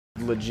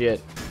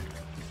legit.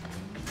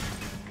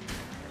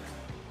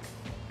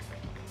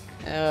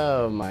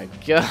 Oh my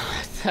god,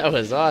 that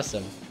was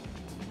awesome.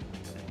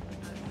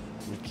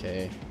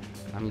 Okay,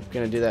 I'm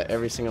gonna do that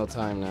every single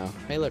time now.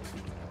 Hey, look.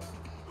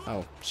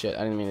 Oh shit,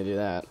 I didn't mean to do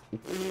that.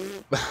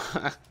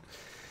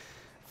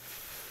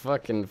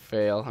 Fucking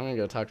fail. I'm gonna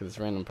go talk to this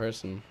random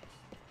person.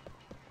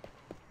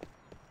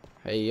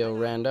 Hey, yo,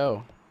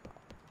 rando.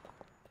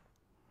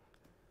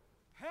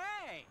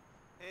 Hey!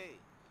 Hey.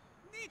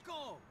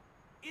 Nico!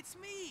 It's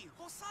me,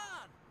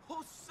 Hosan!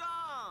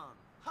 Hosan!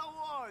 How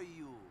are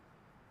you?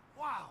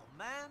 Wow,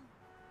 man.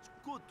 It's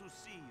good to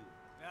see you.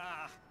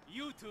 Ah,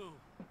 you too.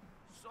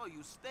 So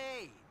you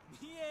stayed?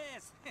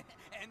 Yes.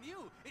 And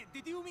you?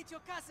 Did you meet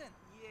your cousin?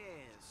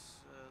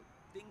 Yes.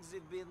 Things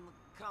have been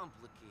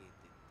complicated.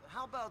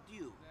 How about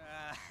you?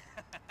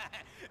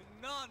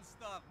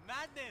 Non-stop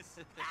madness.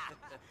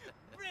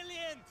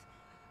 Brilliant.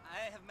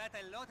 I have met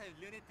a lot of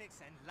lunatics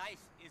and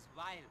life is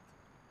wild.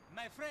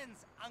 My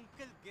friend's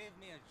uncle gave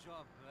me a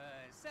job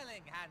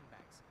selling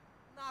handbags.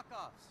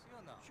 Knockoffs, you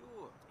know.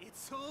 Sure. It's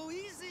so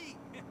easy.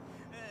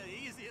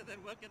 Easier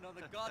than working on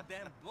the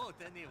goddamn boat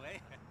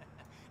anyway.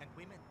 And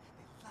women,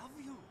 they love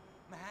you,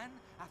 man.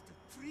 After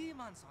 3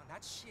 months on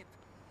that ship.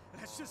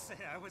 Let's just say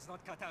I was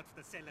not cut out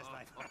for the sailor's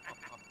life.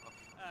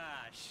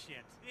 Ah,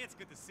 shit. It's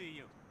good to see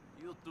you.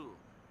 You too.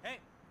 Hey,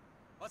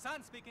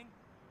 Hosan speaking.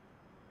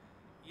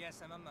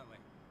 Yes, I'm on my way.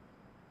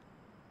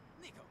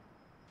 Nico,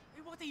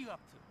 hey, what are you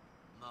up to?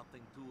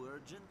 Nothing too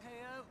urgent?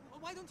 Hey,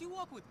 why don't you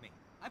walk with me?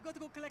 I've got to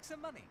go collect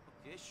some money.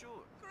 Okay,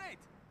 sure. Great.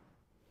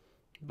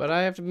 But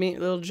I have to meet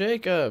little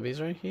Jacob. He's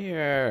right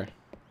here.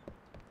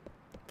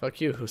 Fuck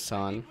you,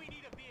 Husan.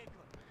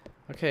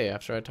 Okay,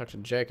 after I talk to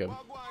Jacob.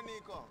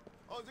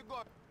 How's it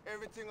going?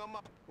 Everything on my...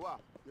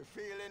 What? You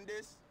feeling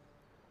this?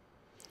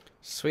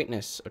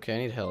 Sweetness. Okay, I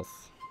need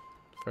health.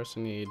 First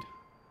I need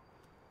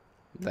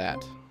that.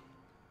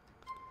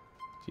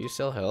 Do you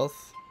sell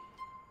health?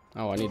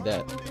 Oh, I need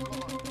that.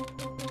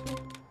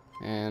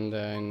 And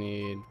I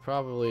need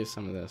probably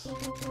some of this.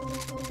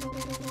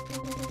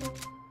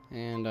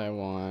 And I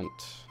want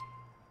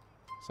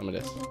some of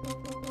this.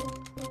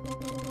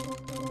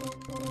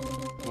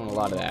 I want a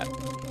lot of that.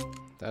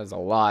 That is a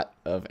lot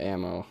of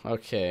ammo.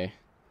 Okay.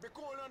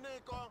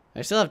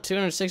 I still have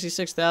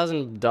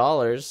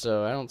 $266,000,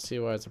 so I don't see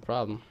why it's a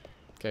problem.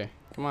 Okay,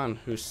 come on,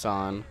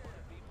 Husan.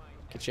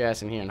 Get your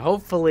ass in here, and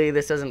hopefully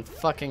this doesn't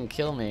fucking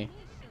kill me.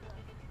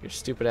 Your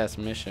stupid ass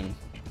mission.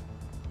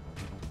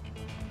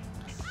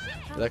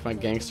 You like my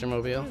gangster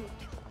mobile?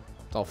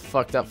 It's all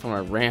fucked up from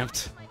our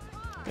ramped.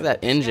 Look at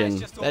that engine.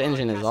 That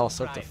engine is all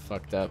sorts of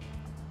fucked up.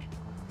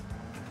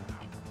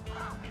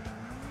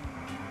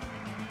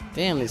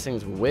 Damn, these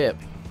things whip.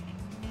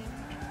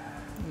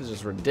 This is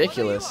just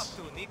ridiculous.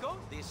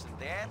 This and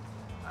that.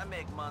 I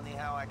make money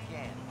how I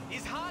can.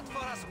 It's hard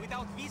for us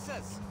without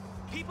visas.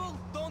 People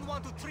don't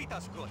want to treat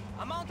us good.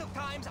 Amount of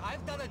times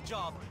I've done a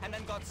job and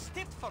then got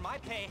stiffed for my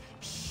pay.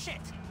 Shit.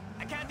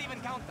 I can't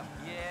even count them.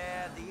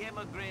 Yeah, the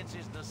immigrants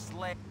is the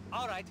slave.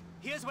 All right,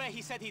 here's where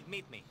he said he'd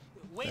meet me.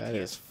 Wait That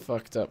here. is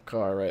fucked up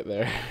car right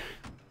there.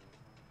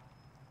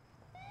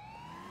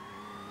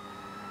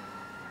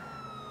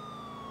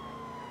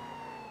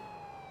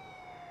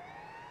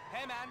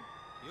 Hey man,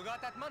 you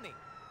got that money?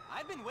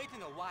 I've been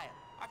waiting a while.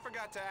 I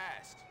forgot to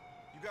ask.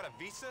 You got a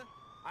visa?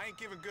 I ain't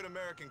giving good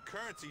American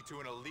currency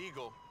to an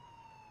illegal.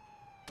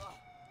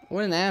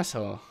 What an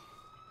asshole.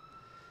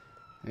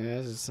 Yeah,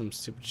 this is some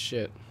stupid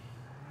shit.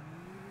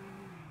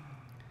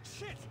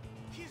 Shit!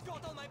 He's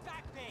got all my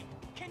back pay.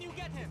 Can you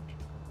get him?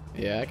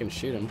 Yeah, I can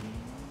shoot him.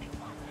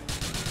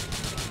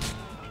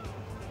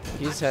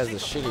 He just has the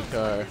shitty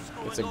car.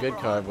 It's a good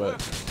car, but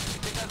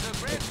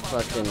it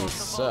fucking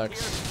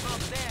sucks.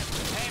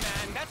 Hey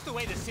man, that's the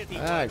way the city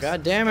Ah, works.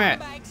 god damn it!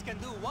 Scumbags can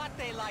do what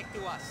they like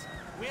to us.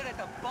 We're at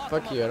the bottom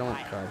Fuck of you, I the don't want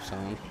pile. carbs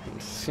on.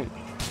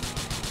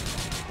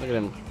 Look at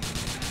him.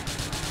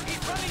 He's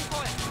running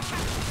for it.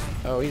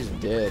 Oh, he's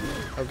dead.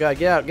 Oh god,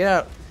 get out, get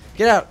out,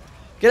 get out,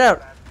 get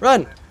out!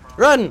 Run!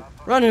 Run!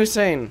 Run,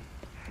 Hussein!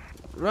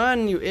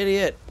 Run, you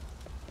idiot!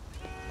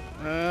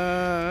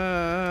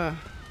 I'm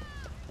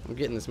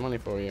getting this money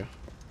for you.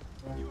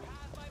 You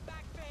have my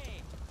back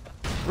pay.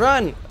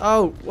 Run!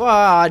 Oh,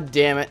 wow,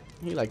 damn it.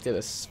 He like did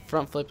a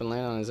front flip and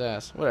landed on his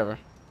ass. Whatever.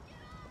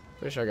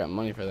 Pretty sure I got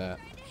money for that.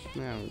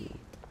 Yeah,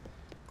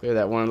 clear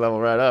that one level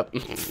right up.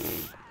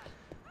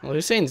 Well,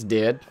 Hussein's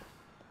dead.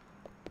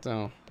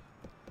 So,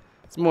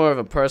 it's more of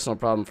a personal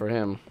problem for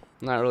him.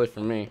 Not really for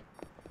me.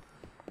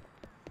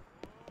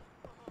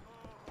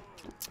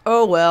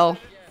 Oh well.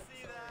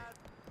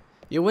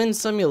 You win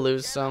some, you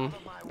lose some.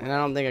 And I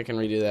don't think I can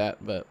redo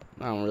that, but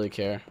I don't really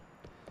care.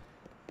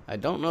 I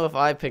don't know if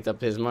I picked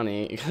up his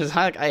money, because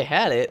I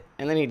had it,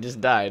 and then he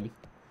just died.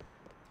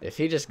 If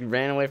he just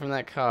ran away from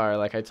that car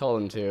like I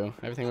told him to,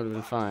 everything would have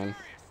been fine.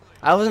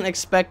 I wasn't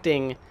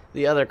expecting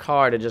the other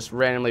car to just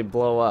randomly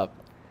blow up.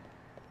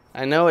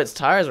 I know its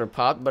tires were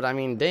popped, but I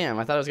mean, damn,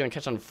 I thought it was going to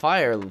catch on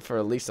fire for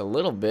at least a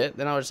little bit.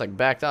 Then I was just like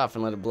backed off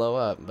and let it blow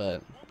up,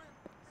 but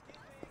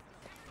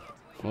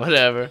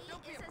whatever.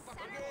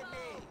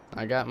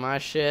 I got my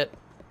shit,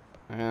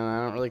 and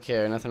I don't really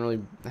care. Nothing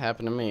really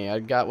happened to me. I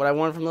got what I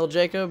wanted from little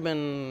Jacob,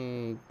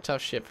 and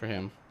tough shit for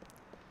him.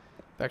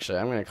 Actually,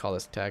 I'm gonna call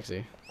this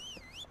taxi.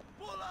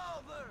 Pull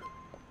over.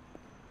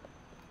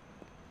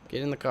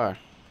 Get in the car.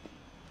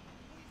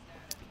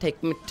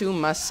 Take me to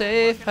my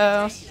safe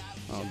house.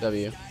 Oh,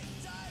 W.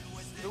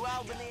 To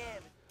Albany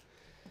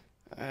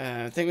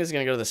Avenue. I think this is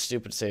gonna go to the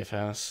stupid safe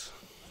house.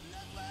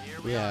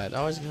 Yeah, it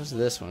always goes to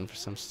this one for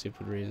some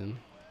stupid reason.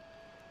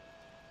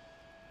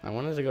 I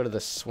wanted to go to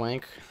the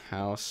Swank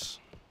house.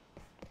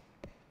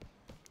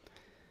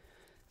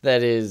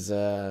 That is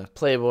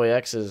Playboy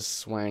X's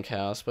Swank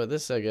house, but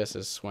this I guess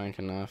is swank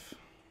enough.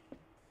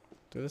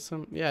 Do this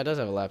some? Yeah, it does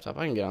have a laptop.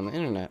 I can get on the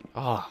internet.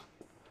 Oh,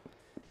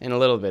 in a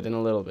little bit. In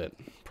a little bit.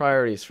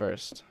 Priorities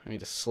first. I need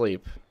to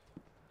sleep.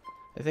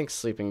 I think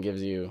sleeping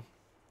gives you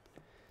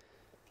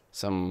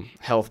some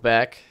health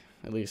back.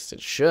 At least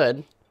it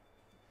should.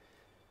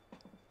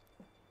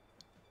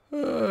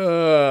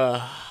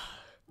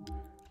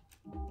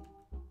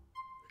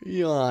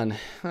 Yawn.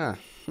 Huh.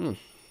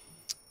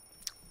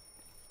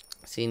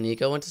 See,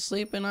 Nico went to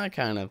sleep and I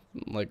kind of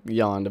like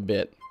yawned a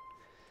bit.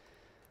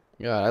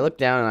 God, I looked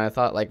down and I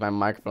thought like my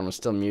microphone was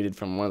still muted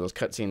from one of those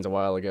cutscenes a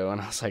while ago,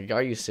 and I was like,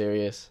 "Are you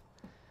serious?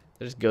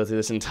 They just go through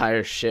this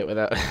entire shit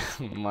without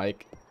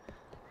mic."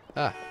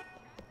 Ah,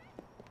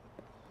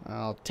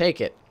 I'll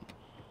take it.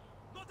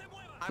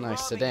 I'm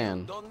Nice robbing sedan.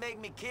 you. Don't make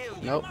me kill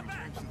you. Nope.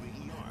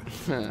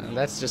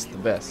 That's just the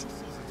best.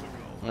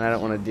 When I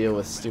don't want to deal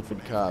with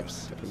stupid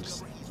cops, I can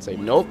just say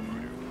nope.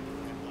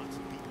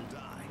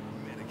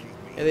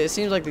 Yeah, it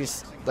seems like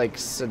these like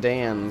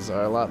sedans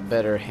are a lot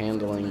better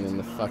handling than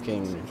the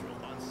fucking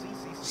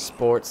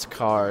sports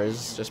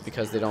cars, just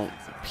because they don't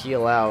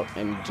peel out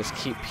and just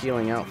keep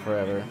peeling out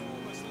forever,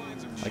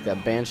 like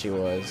that Banshee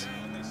was.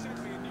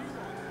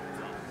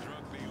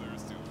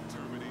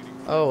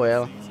 Oh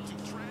well,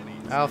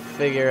 I'll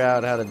figure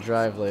out how to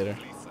drive later.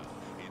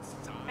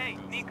 Hey,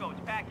 Nico,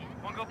 it's Packy.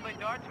 Wanna go play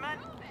darts, man?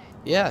 Let's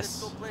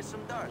Yes. go play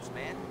some darts,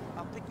 man.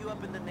 I'll pick you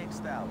up in the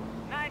next hour.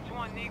 Nice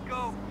one,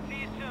 Nico.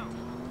 See you soon.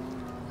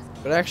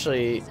 But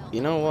actually,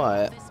 you know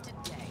what?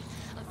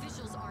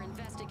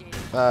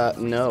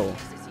 No,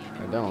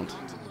 I don't.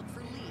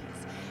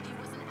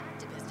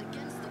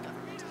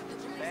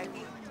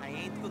 Becky, I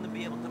ain't gonna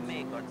be able to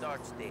make our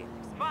darts date.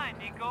 Fine,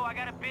 Nico. I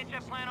got a bitch I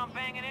plan on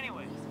banging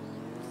anyway.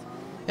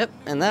 Yep,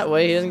 and that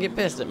way he doesn't get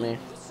pissed at me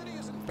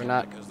for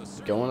not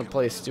going to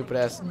play stupid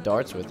ass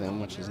darts with him,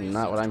 which is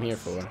not what I'm here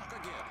for.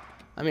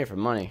 I'm here for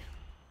money.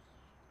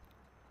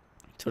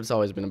 That's what it's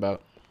always been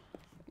about.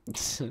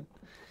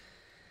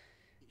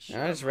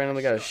 I just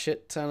randomly got a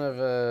shit ton of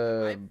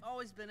I've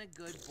always been a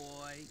good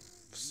boy.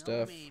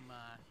 stuff, Know me, Ma.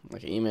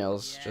 like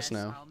emails Yes, just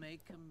now I'll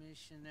make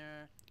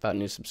commissioner. about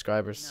new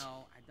subscribers,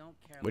 No, I don't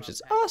care which about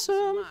is that. Listen,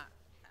 awesome. Ma,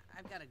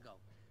 I've got to go.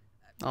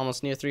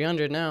 Almost near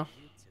 300 now.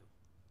 You too.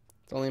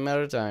 It's only a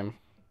matter of time.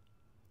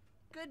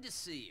 Good to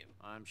see you.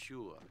 I'm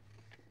sure.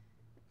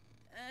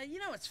 You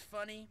know, it's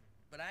funny,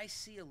 but I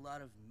see a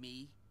lot of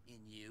me in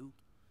you.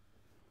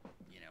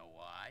 You know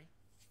why?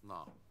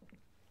 No.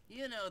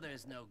 You know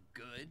there's no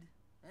good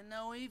and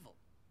no evil.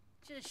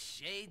 Just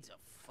shades of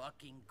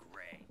fucking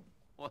gray.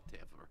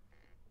 Whatever.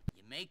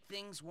 You make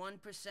things 1%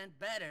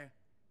 better,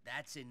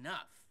 that's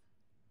enough.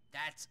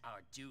 That's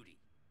our duty.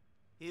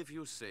 If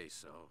you say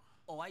so.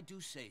 Oh, I do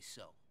say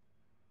so.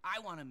 I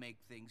want to make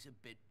things a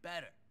bit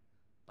better,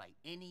 by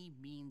any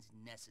means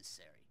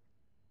necessary.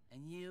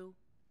 And you,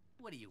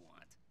 what do you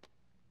want?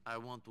 I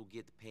want to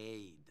get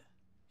paid.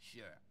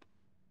 Sure.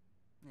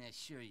 Yeah,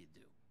 sure you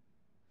do.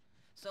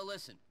 So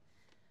listen,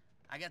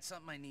 I got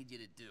something I need you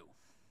to do.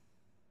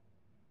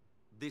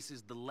 This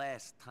is the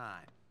last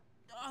time.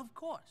 Of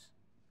course.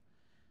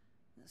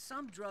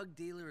 Some drug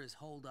dealer is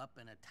holed up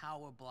in a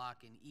tower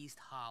block in East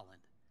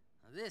Holland.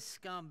 Now, this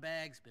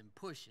scumbag's been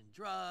pushing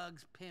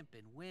drugs,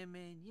 pimping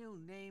women, you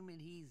name it,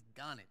 he's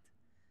done it.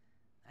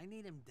 I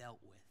need him dealt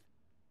with.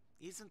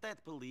 Isn't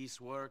that police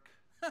work?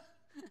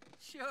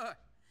 Sure.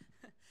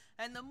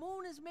 And the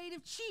moon is made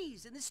of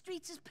cheese and the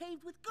streets is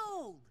paved with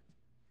gold.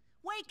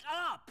 Wake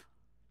up!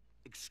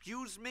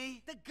 Excuse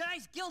me? The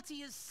guy's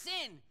guilty as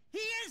sin. He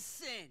is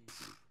sin.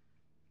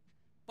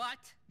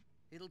 But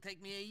it'll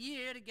take me a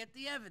year to get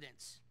the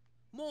evidence.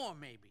 More,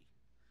 maybe.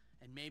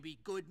 And maybe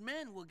good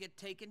men will get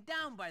taken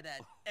down by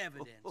that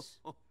evidence.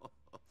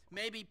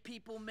 Maybe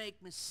people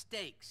make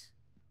mistakes.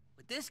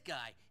 But this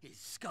guy is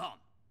scum.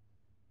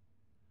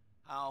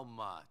 How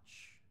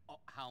much? Oh,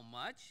 how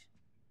much?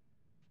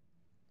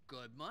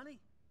 Good money.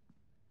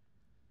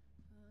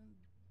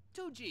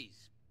 2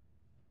 G's.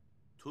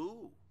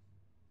 2?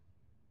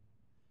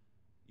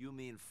 You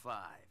mean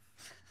 5?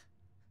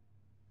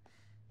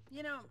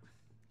 You know,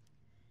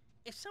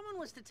 if someone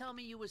was to tell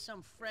me you was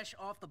some fresh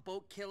off the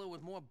boat killer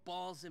with more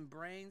balls than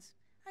brains,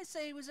 I'd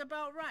say he was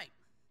about right.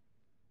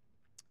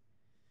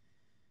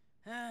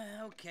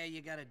 Okay,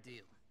 you got a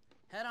deal.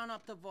 Head on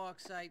up to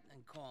Vorksite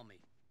and call me.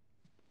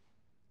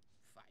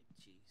 5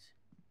 G's.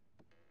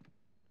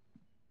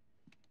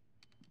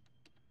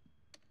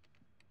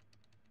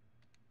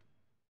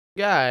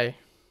 Guy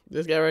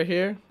This guy right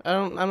here,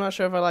 I'm not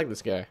sure if I like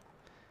this guy.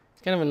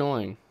 He's kind of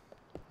annoying.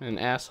 An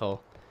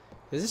asshole.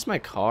 Is this my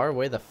car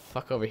way the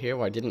fuck over here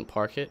where I didn't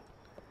park it?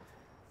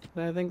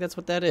 I think that's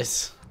what that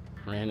is.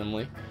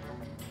 Randomly.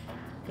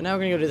 But now we're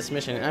gonna go do this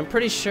mission. I'm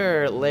pretty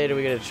sure later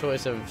we get a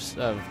choice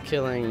of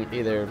killing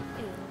either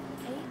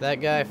that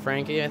guy,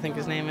 Frankie, I think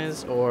his name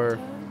is, or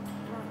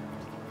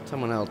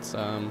someone else.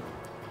 I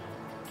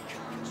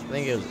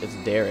think it's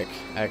Derek,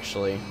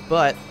 actually.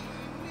 But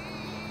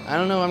I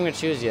don't know what I'm gonna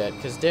choose yet,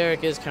 because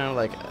Derek is kind of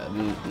like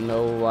a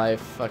no-life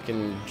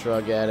fucking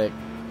drug addict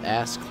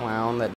ass clown that